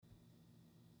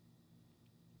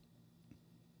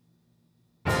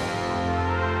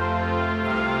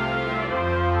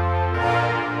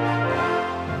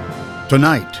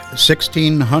Tonight,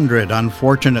 1,600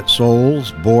 unfortunate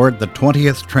souls board the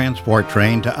 20th transport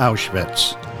train to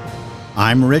Auschwitz.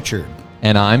 I'm Richard.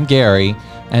 And I'm Gary,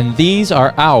 and these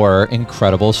are our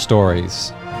incredible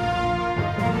stories.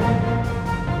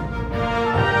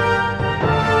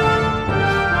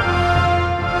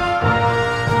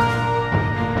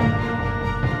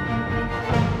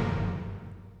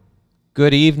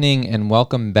 Good evening and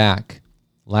welcome back.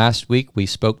 Last week we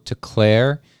spoke to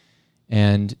Claire,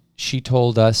 and she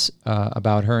told us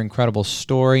about her incredible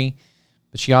story,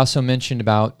 but she also mentioned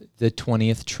about the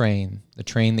 20th train, the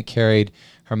train that carried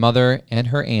her mother and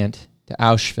her aunt to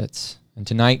Auschwitz. And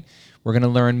tonight we're going to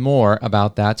learn more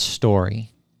about that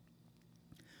story.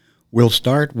 We'll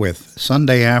start with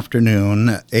Sunday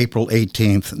afternoon, April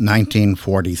 18th,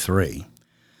 1943.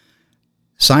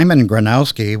 Simon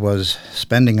Gronowski was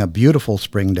spending a beautiful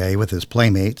spring day with his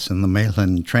playmates in the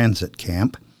Mechelen transit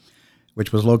camp,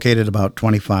 which was located about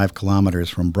 25 kilometers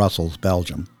from Brussels,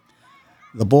 Belgium.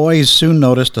 The boys soon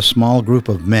noticed a small group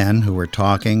of men who were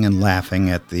talking and laughing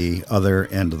at the other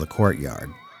end of the courtyard.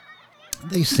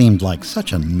 They seemed like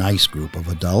such a nice group of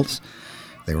adults.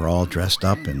 They were all dressed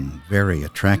up in very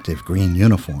attractive green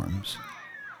uniforms.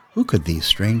 Who could these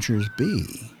strangers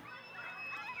be?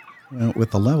 Well,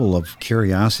 with the level of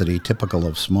curiosity typical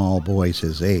of small boys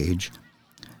his age,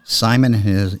 Simon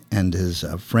and his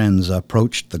friends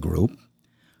approached the group,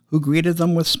 who greeted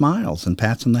them with smiles and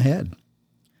pats on the head.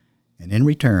 And in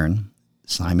return,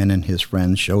 Simon and his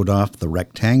friends showed off the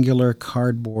rectangular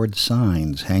cardboard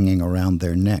signs hanging around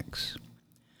their necks.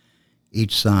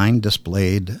 Each sign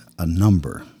displayed a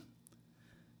number.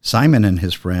 Simon and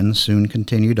his friends soon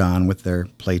continued on with their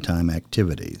playtime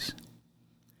activities.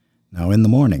 Now in the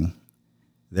morning,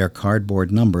 their cardboard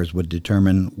numbers would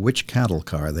determine which cattle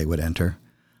car they would enter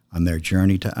on their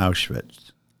journey to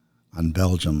Auschwitz on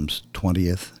Belgium's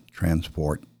 20th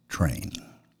transport train.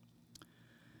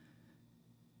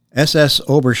 SS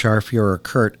Oberscharführer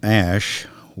Kurt Asch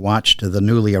watched the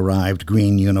newly arrived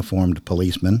green-uniformed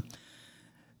policemen,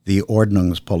 the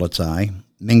Ordnungspolizei,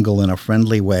 mingle in a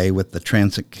friendly way with the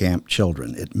transit camp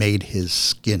children. It made his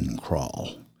skin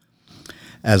crawl.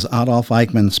 As Adolf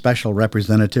Eichmann's special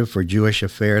representative for Jewish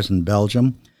affairs in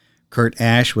Belgium, Kurt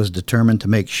Asch was determined to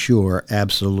make sure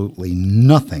absolutely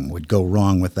nothing would go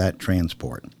wrong with that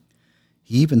transport.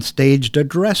 He even staged a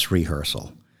dress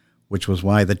rehearsal, which was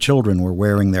why the children were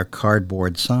wearing their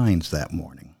cardboard signs that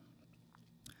morning.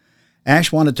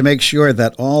 Asch wanted to make sure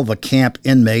that all the camp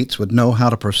inmates would know how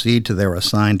to proceed to their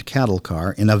assigned cattle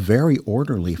car in a very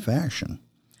orderly fashion.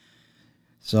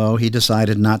 So he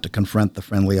decided not to confront the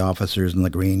friendly officers in the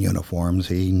green uniforms.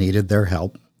 He needed their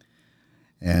help,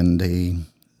 and he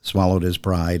swallowed his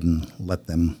pride and let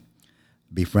them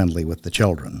be friendly with the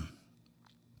children.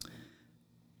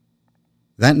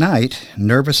 That night,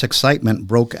 nervous excitement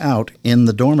broke out in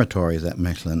the dormitories at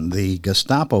Mechelen. The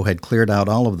Gestapo had cleared out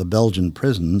all of the Belgian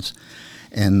prisons,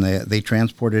 and they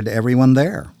transported everyone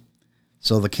there.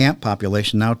 So the camp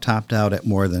population now topped out at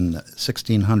more than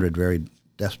 1,600 very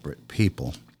desperate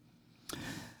people.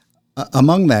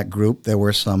 Among that group, there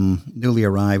were some newly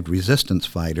arrived resistance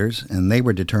fighters, and they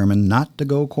were determined not to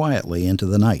go quietly into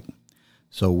the night.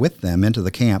 So with them into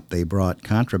the camp, they brought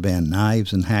contraband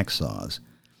knives and hacksaws.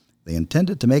 They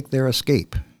intended to make their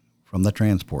escape from the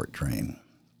transport train.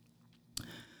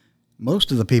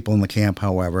 Most of the people in the camp,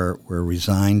 however, were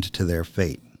resigned to their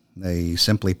fate. They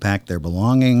simply packed their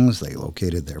belongings, they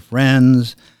located their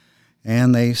friends,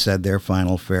 and they said their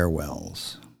final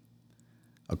farewells.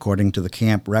 According to the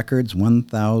camp records,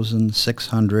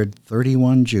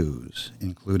 1,631 Jews,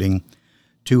 including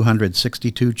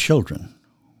 262 children,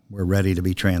 were ready to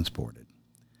be transported.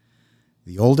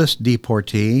 The oldest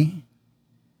deportee,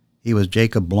 he was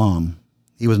Jacob Blom.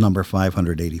 He was number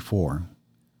 584.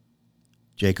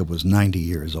 Jacob was 90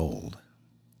 years old.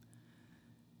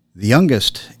 The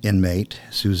youngest inmate,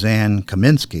 Suzanne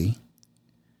Kaminski,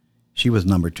 she was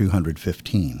number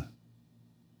 215.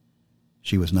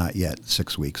 She was not yet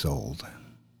 6 weeks old.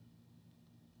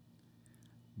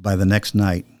 By the next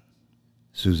night,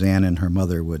 Suzanne and her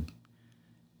mother would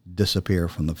disappear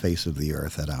from the face of the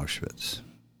earth at Auschwitz.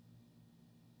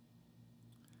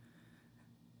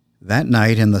 That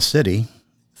night in the city,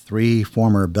 3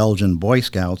 former Belgian Boy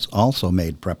Scouts also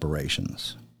made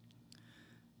preparations.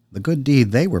 The good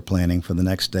deed they were planning for the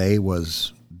next day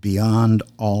was beyond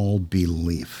all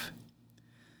belief.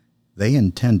 They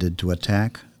intended to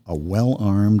attack a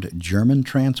well-armed German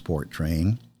transport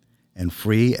train and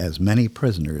free as many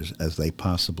prisoners as they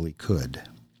possibly could.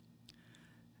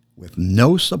 With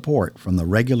no support from the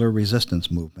regular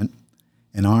resistance movement,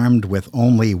 and armed with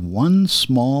only one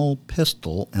small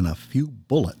pistol and a few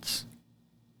bullets,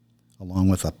 along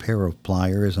with a pair of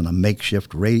pliers and a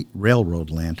makeshift railroad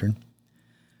lantern,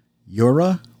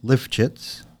 Yura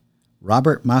Lifchitz,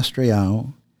 Robert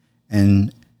Mastriau,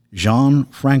 and Jean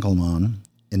Frankelmann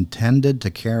intended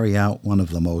to carry out one of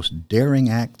the most daring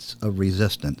acts of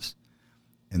resistance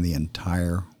in the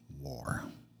entire war.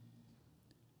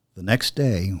 The next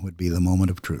day would be the moment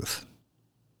of truth.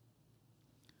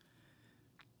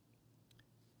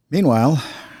 Meanwhile,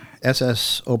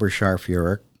 SS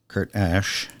Oberscharführer Kurt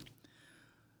Asch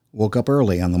woke up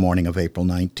early on the morning of April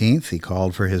 19th. He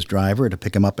called for his driver to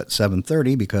pick him up at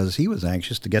 7:30 because he was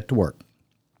anxious to get to work.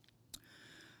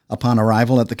 Upon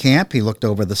arrival at the camp, he looked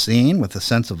over the scene with a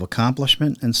sense of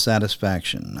accomplishment and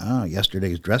satisfaction.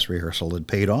 Yesterday's dress rehearsal had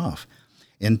paid off.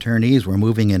 Internees were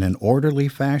moving in an orderly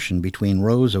fashion between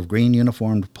rows of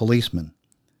green-uniformed policemen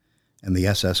and the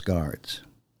SS guards.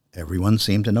 Everyone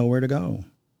seemed to know where to go.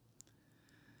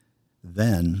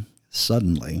 Then,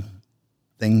 suddenly,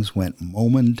 things went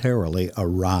momentarily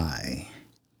awry.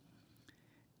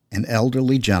 An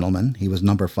elderly gentleman, he was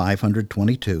number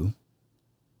 522,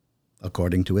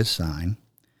 according to his sign,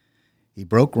 he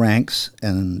broke ranks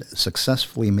and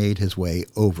successfully made his way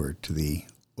over to the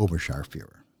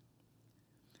Oberscharführer.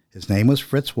 His name was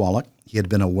Fritz Wallach. He had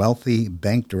been a wealthy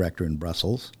bank director in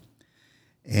Brussels,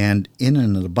 and in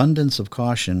an abundance of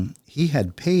caution, he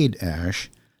had paid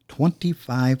Asch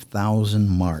 25,000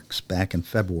 marks back in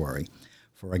February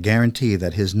for a guarantee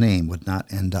that his name would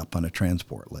not end up on a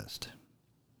transport list.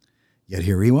 Yet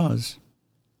here he was,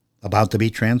 about to be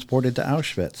transported to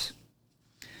Auschwitz.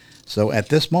 So at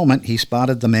this moment, he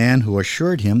spotted the man who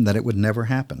assured him that it would never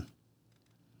happen.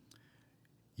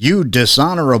 "You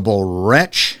dishonorable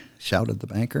wretch," shouted the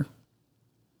banker.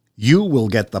 "You will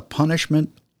get the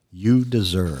punishment you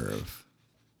deserve."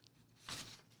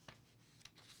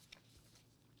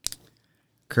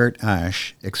 Kurt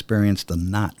Asch experienced a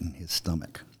knot in his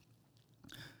stomach.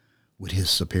 Would his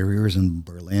superiors in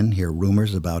Berlin hear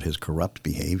rumors about his corrupt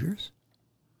behaviors?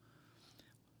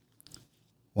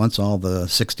 Once all the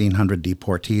 1,600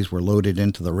 deportees were loaded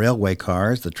into the railway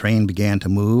cars, the train began to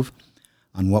move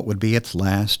on what would be its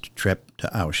last trip to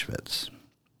Auschwitz.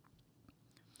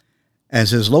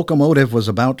 As his locomotive was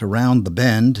about to round the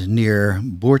bend near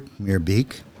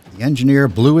Boortmeerbeek, the engineer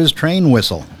blew his train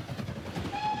whistle.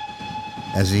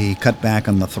 As he cut back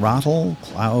on the throttle,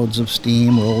 clouds of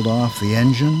steam rolled off the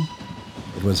engine.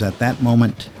 It was at that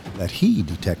moment that he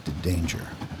detected danger.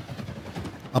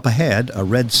 Up ahead, a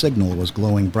red signal was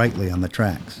glowing brightly on the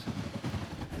tracks.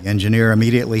 The engineer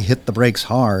immediately hit the brakes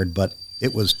hard, but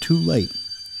it was too late.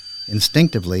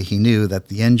 Instinctively, he knew that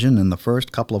the engine and the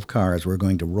first couple of cars were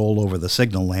going to roll over the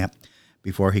signal lamp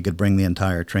before he could bring the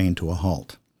entire train to a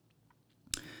halt.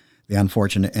 The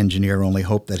unfortunate engineer only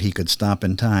hoped that he could stop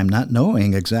in time, not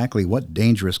knowing exactly what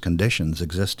dangerous conditions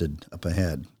existed up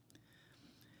ahead.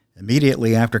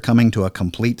 Immediately after coming to a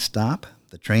complete stop,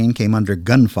 the train came under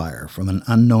gunfire from an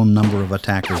unknown number of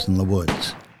attackers in the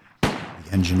woods. The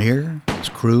engineer, his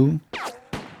crew,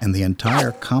 and the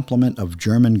entire complement of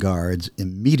German guards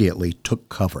immediately took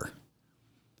cover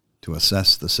to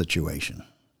assess the situation.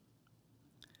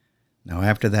 Now,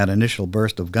 after that initial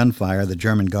burst of gunfire, the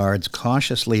German guards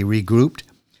cautiously regrouped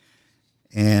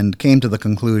and came to the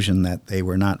conclusion that they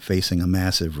were not facing a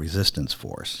massive resistance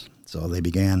force. So they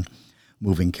began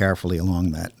moving carefully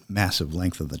along that massive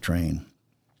length of the train.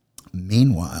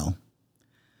 Meanwhile,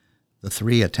 the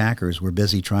three attackers were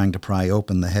busy trying to pry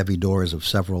open the heavy doors of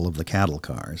several of the cattle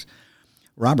cars.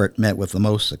 Robert met with the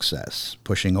most success,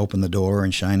 pushing open the door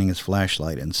and shining his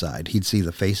flashlight inside. He'd see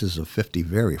the faces of 50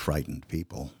 very frightened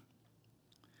people.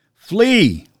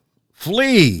 "Flee!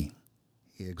 Flee!"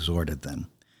 he exhorted them,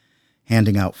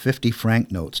 handing out 50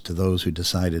 franc notes to those who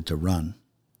decided to run.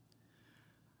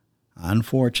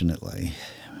 Unfortunately,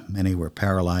 many were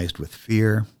paralyzed with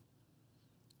fear,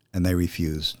 and they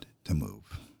refused to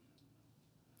move.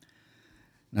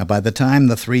 Now, by the time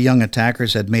the three young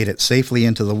attackers had made it safely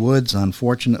into the woods,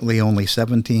 unfortunately only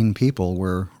 17 people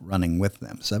were running with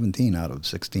them, 17 out of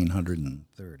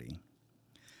 1,630.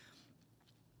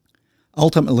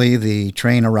 Ultimately, the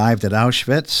train arrived at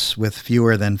Auschwitz with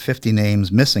fewer than 50 names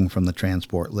missing from the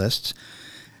transport lists.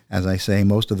 As I say,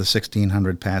 most of the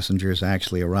 1,600 passengers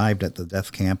actually arrived at the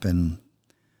death camp, and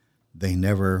they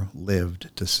never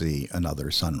lived to see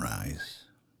another sunrise.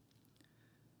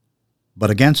 But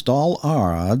against all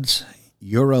odds,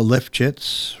 Yura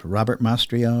Lifchitz, Robert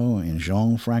Mastriau, and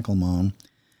Jean Frankelmann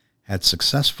had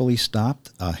successfully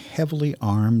stopped a heavily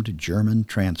armed German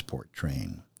transport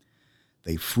train.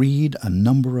 They freed a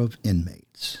number of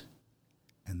inmates,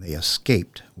 and they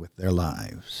escaped with their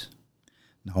lives.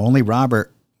 Now, only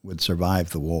Robert would survive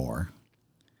the war,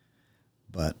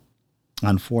 but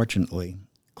Unfortunately,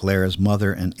 Claire's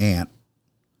mother and aunt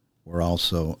were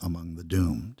also among the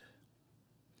doomed.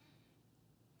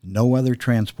 No other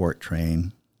transport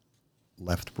train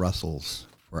left Brussels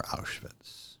for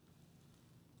Auschwitz.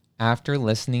 After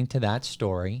listening to that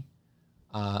story,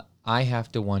 I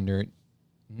have to wonder,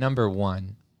 number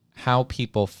one, how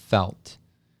people felt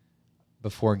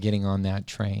before getting on that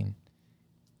train.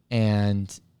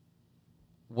 And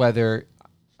whether,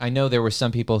 I know there were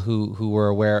some people who were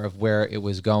aware of where it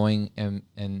was going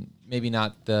and maybe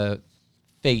not the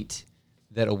fate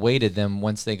that awaited them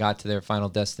once they got to their final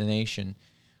destination,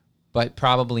 but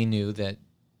probably knew that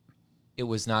it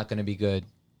was not going to be good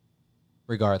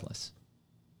regardless.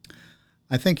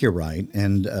 I think you're right.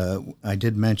 And I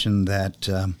did mention that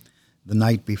the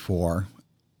night before,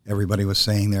 everybody was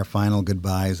saying their final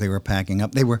goodbyes. They were packing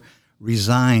up. They were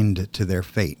resigned to their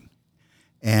fate.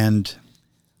 And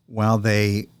while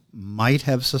they might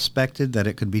have suspected that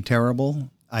it could be terrible,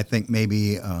 I think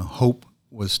maybe hope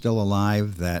was still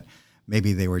alive, that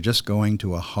maybe they were just going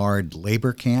to a hard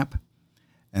labor camp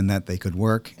and that they could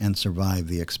work and survive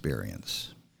the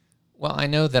experience. Well, I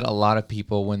know that a lot of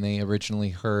people, when they originally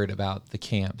heard about the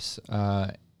camps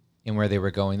and where they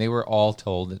were going, they were all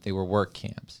told that they were work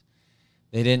camps.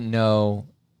 They didn't know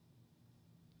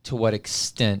to what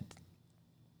extent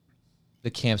the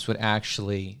camps would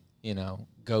actually,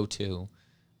 go to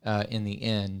in the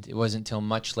end. It wasn't until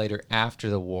much later after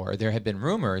the war. There had been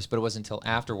rumors, but it wasn't until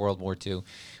after World War II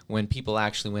when people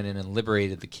actually went in and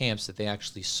liberated the camps that they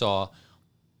actually saw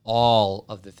all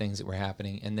of the things that were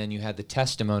happening. And then you had the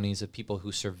testimonies of people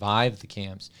who survived the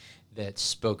camps that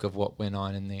spoke of what went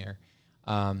on in there.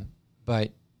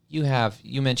 But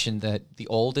you mentioned that the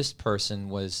oldest person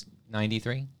was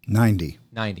 93? 90.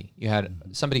 90. You had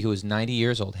somebody who was 90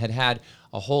 years old, had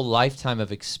a whole lifetime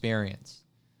of experience,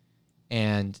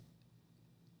 and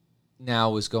now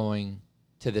was going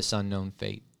to this unknown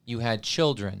fate. You had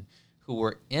children who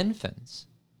were infants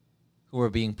who were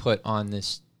being put on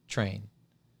this train,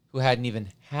 who hadn't even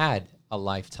had a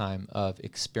lifetime of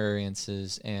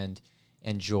experiences and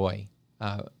joy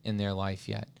in their life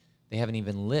yet. They haven't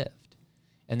even lived.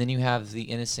 And then you have the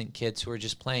innocent kids who are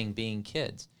just playing, being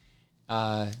kids.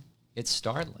 It's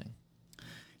startling.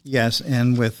 Yes,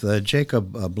 and with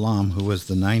Jacob Blom, who was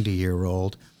the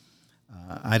 90-year-old,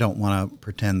 I don't want to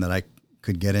pretend that I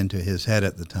could get into his head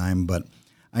at the time, but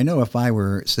I know if I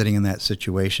were sitting in that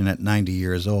situation at 90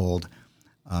 years old,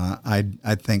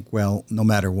 I'd think, well, no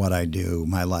matter what I do,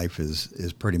 my life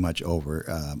is pretty much over.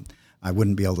 I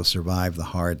wouldn't be able to survive the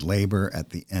hard labor at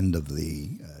the end of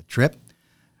the trip,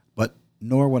 but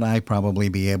nor would I probably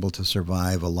be able to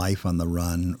survive a life on the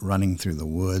run, running through the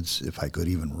woods, if I could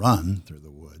even run through the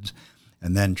woods,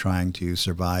 and then trying to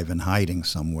survive in hiding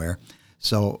somewhere.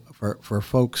 So for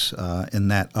folks in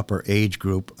that upper age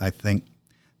group, I think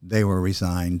they were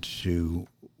resigned to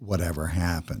whatever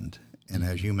happened. And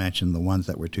as you mentioned, the ones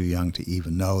that were too young to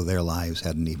even know, their lives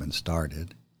hadn't even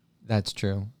started. That's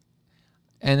true.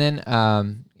 And then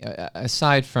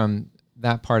aside from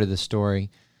that part of the story,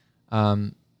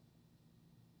 I'm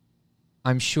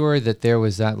sure that there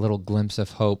was that little glimpse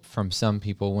of hope from some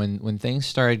people when things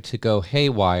started to go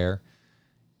haywire,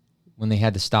 when they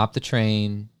had to stop the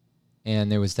train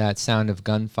and there was that sound of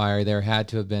gunfire. There had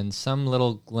to have been some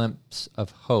little glimpse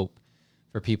of hope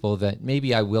for people that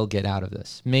maybe I will get out of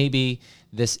this. Maybe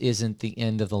this isn't the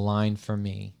end of the line for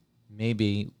me.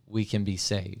 Maybe we can be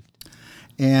saved.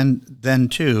 And then,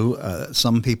 too,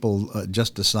 some people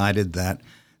just decided that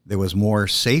there was more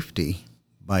safety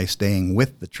by staying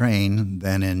with the train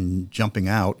than in jumping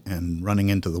out and running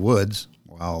into the woods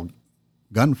while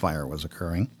gunfire was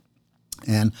occurring.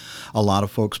 And a lot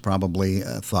of folks probably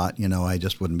thought, I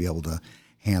just wouldn't be able to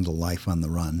handle life on the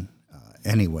run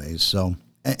anyways. So,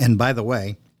 and by the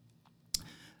way,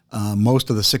 most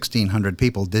of the 1,600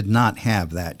 people did not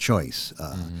have that choice.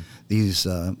 These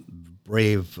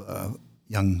brave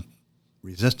young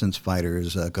resistance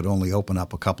fighters could only open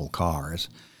up a couple cars.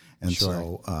 And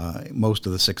Sure. so most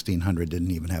of the 1,600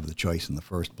 didn't even have the choice in the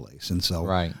first place. And so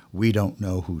Right. we don't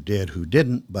know who did, who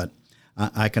didn't, but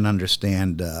I can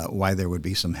understand why there would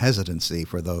be some hesitancy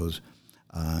for those,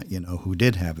 who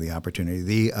did have the opportunity.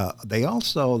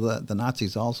 The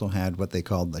Nazis also had what they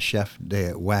called the chef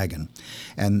de wagon.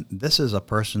 And this is a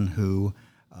person who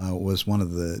was one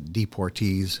of the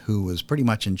deportees who was pretty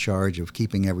much in charge of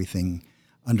keeping everything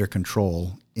under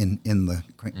control in the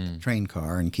train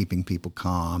car and keeping people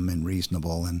calm and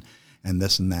reasonable and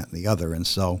this and that and the other. And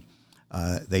so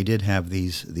they did have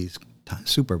these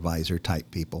supervisor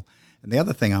type people. And the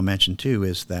other thing I'll mention too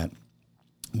is that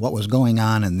what was going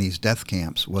on in these death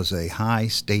camps was a high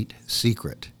state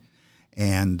secret.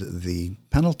 And the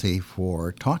penalty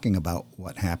for talking about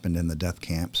what happened in the death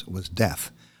camps was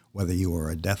death. Whether you were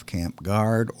a death camp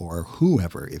guard or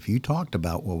whoever, if you talked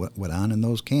about what went on in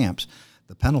those camps,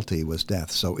 the penalty was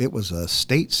death. So it was a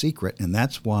state secret, and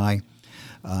that's why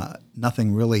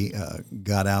nothing really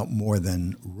got out more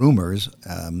than rumors.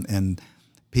 And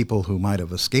people who might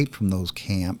have escaped from those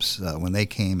camps, when they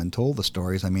came and told the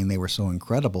stories, I mean, they were so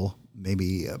incredible.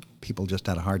 Maybe people just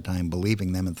had a hard time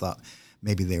believing them and thought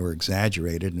maybe they were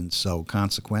exaggerated, and so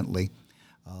consequently,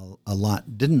 a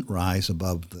lot didn't rise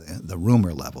above the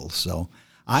rumor level. So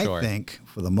I think,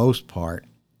 for the most part,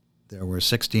 there were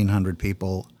 1,600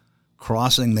 people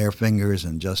crossing their fingers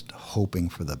and just hoping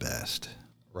for the best.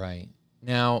 Right.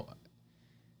 Now,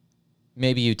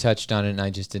 maybe you touched on it and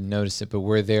I just didn't notice it, but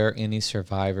were there any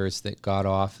survivors that got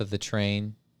off of the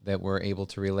train that were able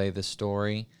to relay the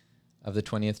story of the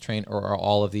 20th train, or are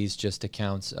all of these just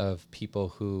accounts of people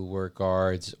who were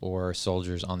guards or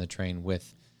soldiers on the train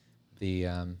with the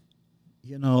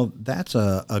that's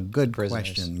a good prisoners?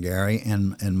 question, Gary,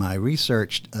 and my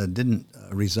research didn't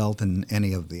result in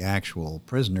any of the actual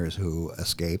prisoners who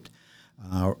escaped.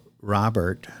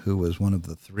 Robert, who was one of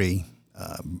the three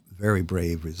very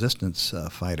brave resistance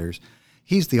fighters,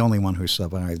 he's the only one who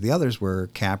survived. The others were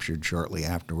captured shortly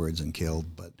afterwards and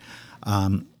killed, but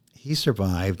he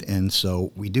survived, and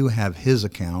so we do have his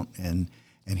account, and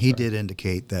he did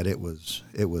indicate that it was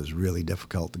really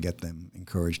difficult to get them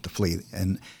encouraged to flee.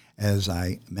 And as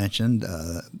I mentioned,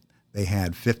 they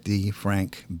had 50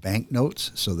 franc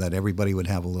banknotes so that everybody would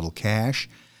have a little cash.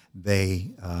 They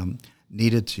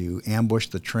needed to ambush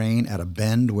the train at a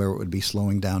bend where it would be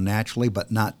slowing down naturally, but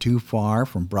not too far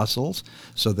from Brussels,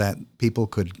 so that people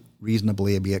could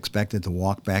reasonably be expected to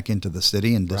walk back into the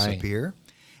city and disappear. Right.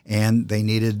 And they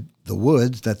needed the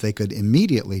woods that they could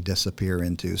immediately disappear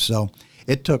into. So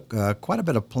it took quite a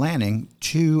bit of planning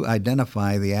to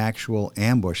identify the actual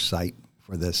ambush site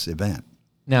for this event.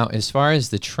 Now, as far as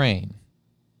the train,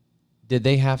 did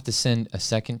they have to send a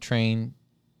second train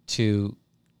to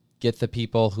get the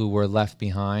people who were left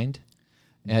behind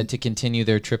to continue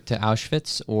their trip to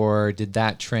Auschwitz, or did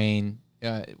that train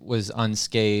was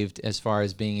unscathed as far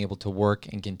as being able to work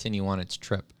and continue on its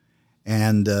trip?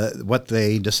 And what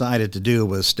they decided to do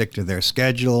was stick to their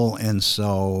schedule, and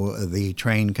so the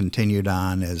train continued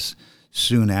on as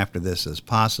soon after this as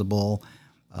possible,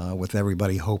 with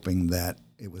everybody hoping that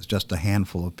it was just a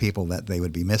handful of people that they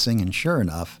would be missing. And sure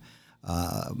enough,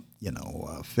 50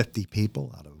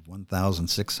 people out of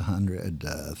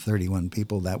 1,631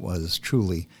 people, that was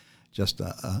truly just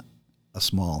a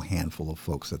small handful of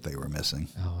folks that they were missing.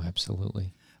 Oh,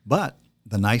 absolutely. But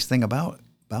the nice thing about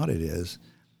it is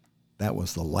that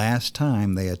was the last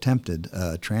time they attempted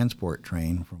a transport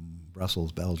train from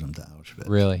Brussels, Belgium to Auschwitz.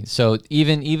 Really? So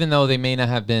even though they may not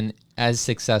have been as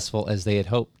successful as they had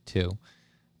hoped to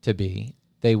be,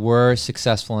 they were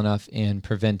successful enough in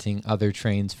preventing other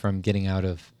trains from getting out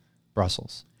of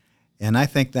Brussels. And I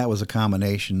think that was a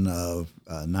combination of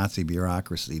Nazi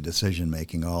bureaucracy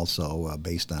decision-making also,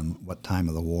 based on what time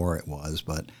of the war it was.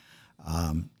 But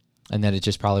and that it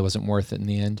just probably wasn't worth it in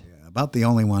the end. Yeah, about the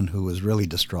only one who was really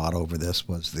distraught over this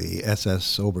was the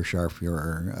SS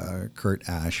Oberscharführer, Kurt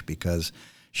Asch, because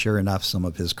sure enough, some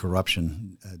of his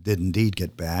corruption did indeed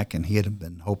get back, and he had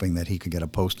been hoping that he could get a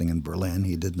posting in Berlin.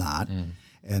 He did not.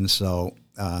 And so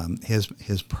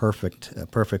his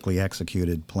perfectly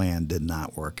executed plan did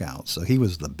not work out. So he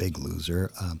was the big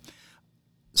loser, a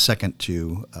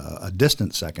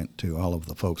distant second to all of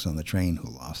the folks on the train who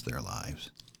lost their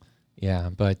lives. Yeah,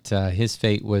 but his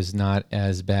fate was not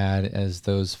as bad as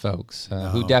those folks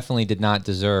who definitely did not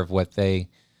deserve what they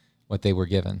were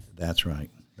given. That's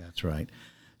right. That's right.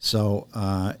 So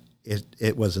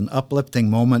it was an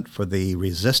uplifting moment for the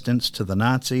resistance to the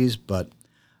Nazis, but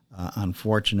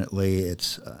unfortunately,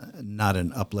 it's not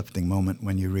an uplifting moment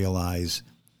when you realize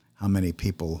how many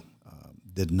people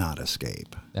did not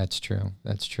escape. That's true.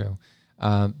 That's true.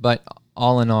 But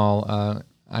all in all,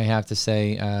 I have to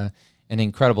say an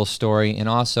incredible story. And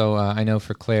also, I know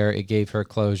for Claire, it gave her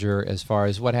closure as far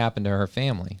as what happened to her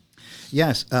family.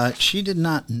 Yes. She did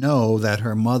not know that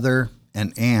her mother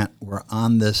and aunt were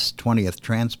on this 20th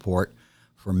transport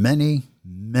for many,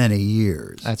 many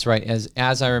years. That's right.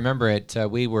 As I remember it,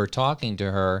 we were talking to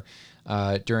her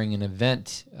during an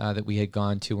event that we had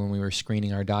gone to when we were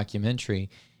screening our documentary,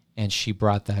 and she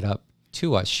brought that up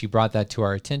to us. She brought that to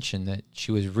our attention, that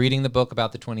she was reading the book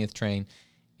about the 20th train,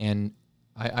 and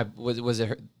was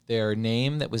it their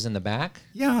name that was in the back?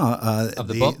 Yeah, of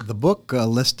the book. The book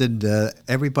listed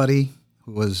everybody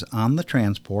who was on the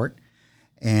transport,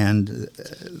 and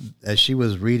as she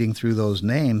was reading through those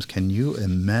names, can you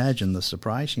imagine the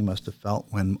surprise she must have felt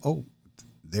when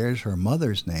there's her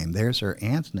mother's name, there's her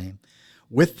aunt's name,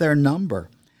 with their number.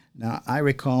 Now, I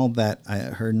recall that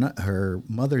her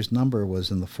mother's number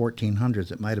was in the 1400s.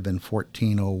 It might have been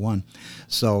 1401.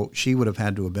 So she would have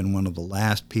had to have been one of the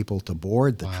last people to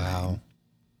board the train,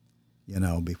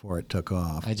 before it took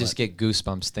off. I just get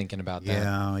goosebumps thinking about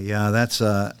that. Yeah, that's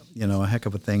a heck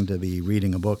of a thing to be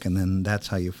reading a book, and then that's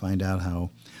how you find out how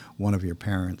one of your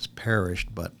parents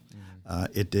perished. But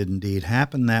it did indeed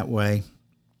happen that way,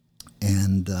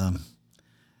 and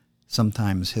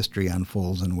sometimes history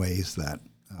unfolds in ways that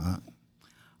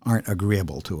aren't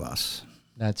agreeable to us.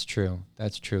 That's true.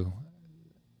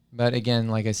 But again,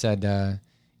 like I said,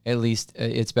 at least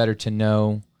it's better to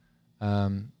know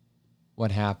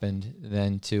what happened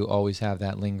than to always have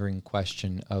that lingering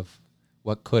question of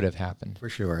what could have happened. For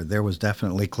sure. There was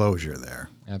definitely closure there.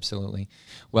 Absolutely.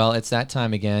 Well, it's that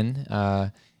time again.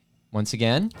 Once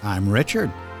again, I'm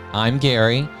Richard. I'm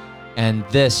Gary, and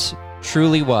this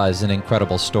truly was an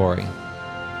incredible story.